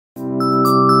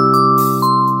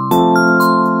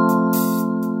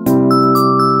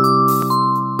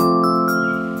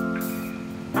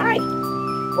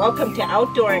Welcome to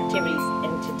Outdoor Activities,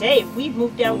 and today we've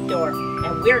moved outdoor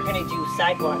and we're going to do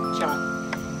sidewalk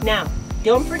chalk. Now,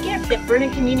 don't forget that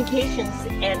Vernon Communications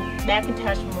and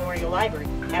Macintosh Memorial Library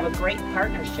have a great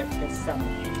partnership this summer.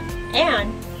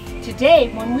 And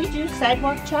today, when we do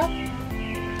sidewalk chalk,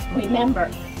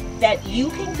 remember that you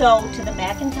can go to the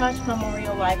Macintosh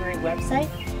Memorial Library website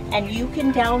and you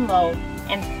can download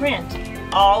and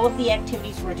print all of the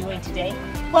activities we're doing today,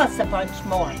 plus a bunch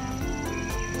more.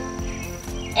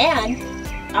 And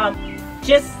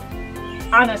just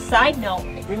on a side note,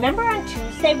 remember on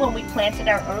Tuesday when we planted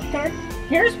our earth garden?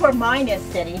 Here's where mine is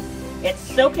sitting. It's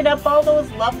soaking up all those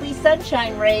lovely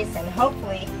sunshine rays, and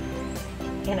hopefully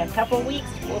in a couple weeks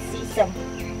we'll see some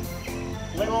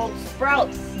little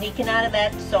sprouts sneaking out of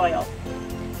that soil.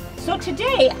 So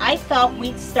today I thought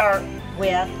we'd start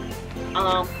with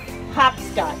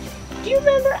hopscotch. Do you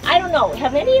remember? I don't know.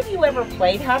 Have any of you ever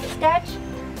played hopscotch?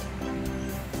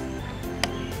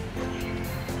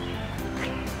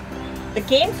 The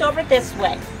game's over this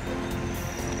way.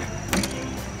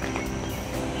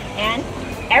 And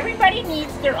everybody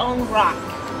needs their own rock.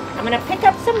 I'm going to pick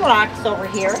up some rocks over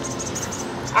here.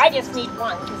 I just need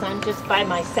one because I'm just by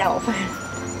myself.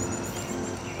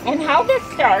 And how this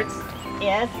starts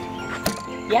is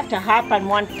you have to hop on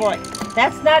one foot.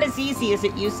 That's not as easy as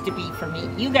it used to be for me.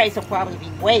 You guys will probably be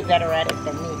way better at it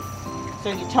than me.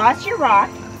 So you toss your rock.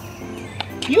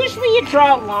 Usually you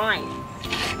draw a line.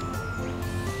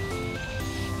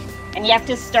 And you have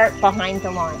to start behind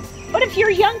the line. But if you're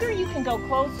younger, you can go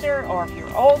closer, or if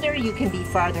you're older, you can be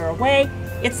farther away.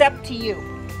 It's up to you.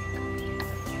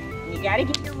 You gotta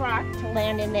get your rock to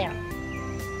land in there.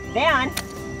 Then,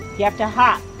 you have to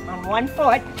hop on one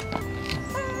foot.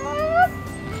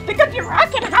 Pick up your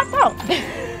rock and hop out.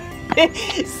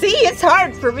 See, it's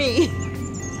hard for me.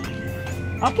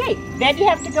 Okay, then you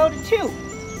have to go to two.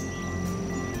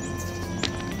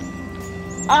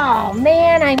 Oh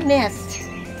man, I missed.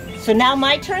 So now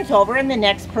my turn's over and the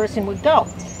next person would go.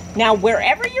 Now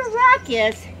wherever your rock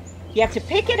is, you have to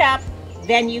pick it up,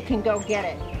 then you can go get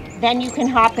it. Then you can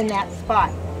hop in that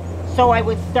spot. So I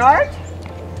would start,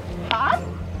 hop,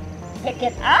 pick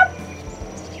it up,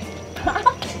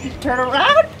 hop, turn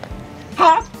around,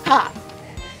 hop, hop.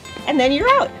 And then you're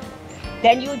out.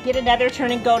 Then you would get another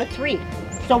turn and go to three.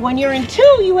 So when you're in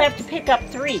two, you have to pick up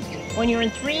three. When you're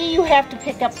in three, you have to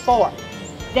pick up four.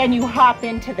 Then you hop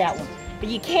into that one. But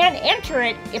you can't enter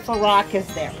it if a rock is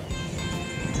there.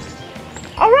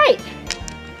 All right,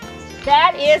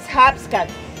 that is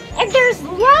hopscotch. And there's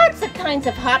lots of kinds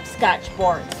of hopscotch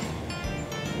boards.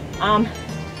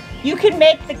 You can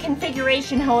make the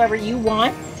configuration however you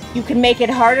want. You can make it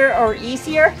harder or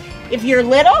easier. If you're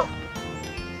little,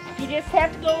 you just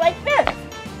have to go like this.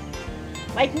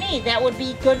 Like me, that would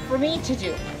be good for me to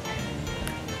do.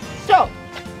 So,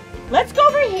 let's go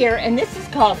over here, and this is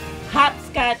called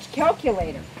Hopscotch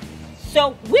Calculator.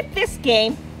 So with this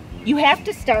game, you have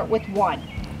to start with one.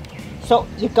 So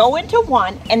you go into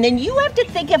one, and then you have to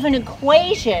think of an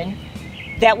equation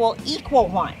that will equal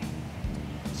one.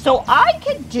 So I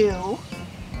could do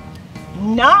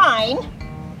 9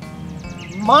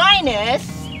 minus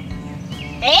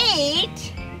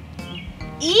 8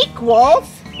 equals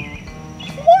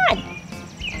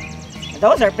 1.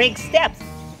 Those are big steps.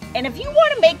 And if you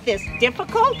want to make this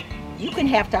difficult, you can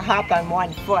have to hop on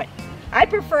one foot. I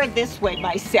prefer it this way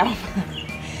myself.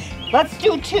 Let's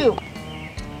do 2.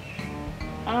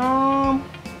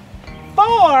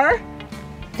 4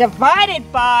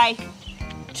 divided by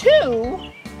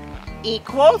 2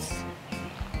 equals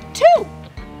 2.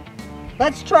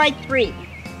 Let's try 3.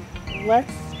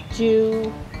 Let's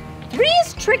do 3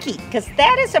 is tricky because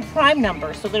that is a prime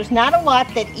number, so there's not a lot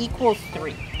that equals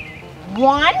 3.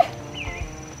 1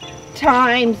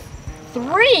 times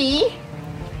 3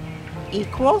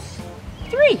 equals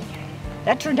 3.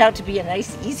 That turned out to be a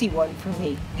nice, easy one for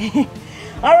me.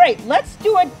 All right, let's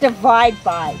do a divide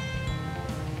by.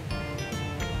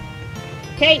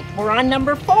 Okay, we're on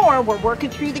number 4. We're working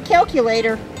through the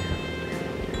calculator.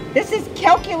 This is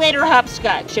calculator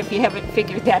hopscotch, if you haven't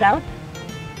figured that out.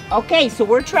 Okay, so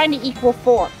we're trying to equal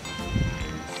 4.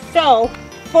 So,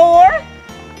 4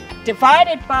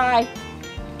 divided by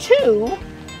 2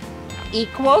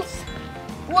 equals,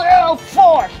 well,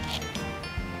 4.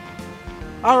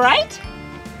 All right,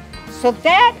 so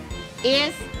that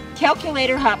is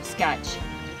calculator hopscotch.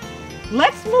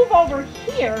 Let's move over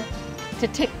here to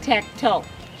tic-tac-toe.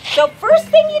 So first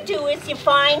thing you do is you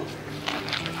find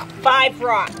 5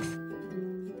 rocks.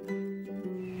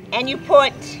 And you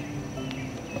put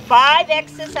 5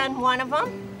 X's on one of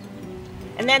them.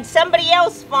 And then somebody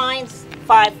else finds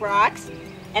 5 rocks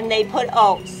and they put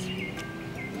O's.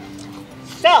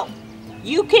 So,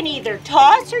 You can either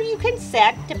toss or you can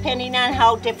set, depending on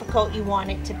how difficult you want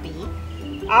it to be.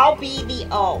 I'll be the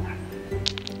O.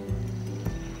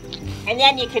 And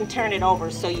then you can turn it over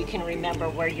so you can remember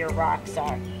where your rocks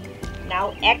are.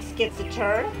 Now X gets a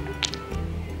turn.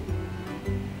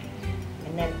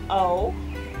 And then O.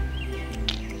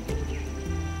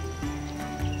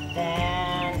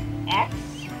 Then X.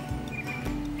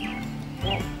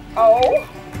 Then O.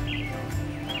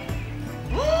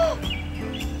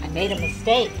 I made a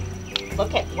mistake.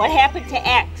 Look at what happened to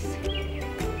X.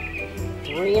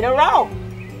 3 in a row.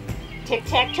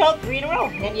 Tic-tac-toe, 3 in a row.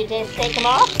 Then you just take them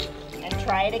off and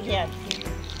try it again.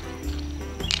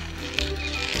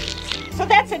 So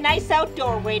that's a nice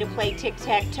outdoor way to play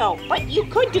tic-tac-toe. But you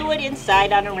could do it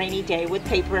inside on a rainy day with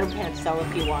paper and pencil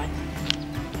if you want.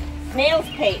 Snail's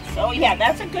pace. Oh yeah,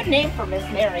 that's a good name for Miss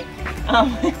Mary.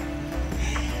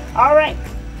 All right.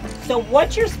 So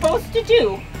what you're supposed to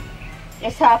do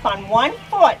is hop on one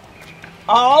foot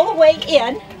all the way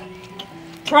in.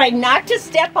 Try not to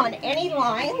step on any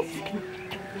lines.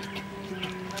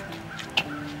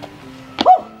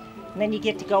 Whew. And then you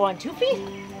get to go on 2 feet,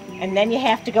 and then you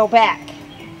have to go back.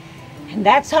 And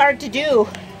that's hard to do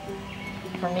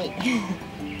for me.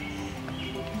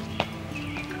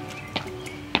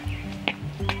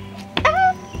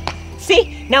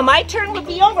 See, now my turn would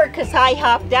be over because I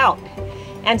hopped out.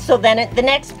 And so then the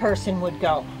next person would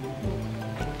go.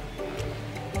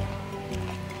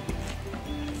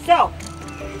 So,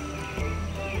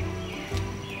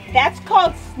 that's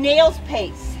called snail's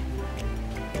pace.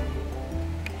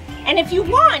 And if you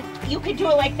want, you could do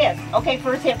it like this. Okay,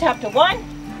 first you have to hop to 1,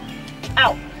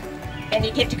 out. And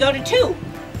you get to go to 2,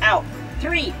 out.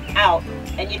 3, out.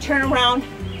 And you turn around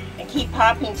and keep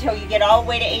hopping until you get all the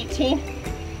way to 18,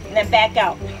 and then back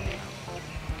out.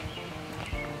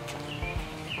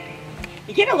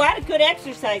 You get a lot of good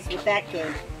exercise with that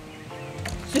game.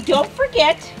 So don't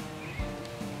forget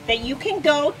that you can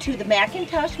go to the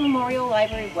Macintosh Memorial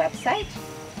Library website.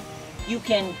 You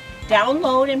can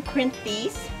download and print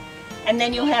these, and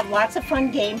then you'll have lots of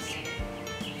fun games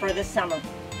for the summer.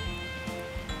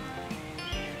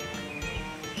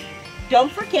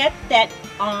 Don't forget that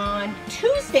on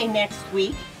Tuesday next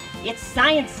week, it's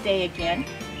Science Day again,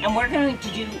 and we're going to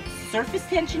do surface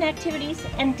tension activities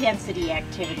and density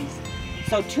activities.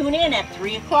 So tune in at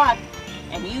 3 o'clock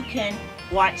and you can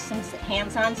watch some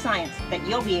hands-on science that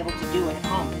you'll be able to do at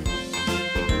home.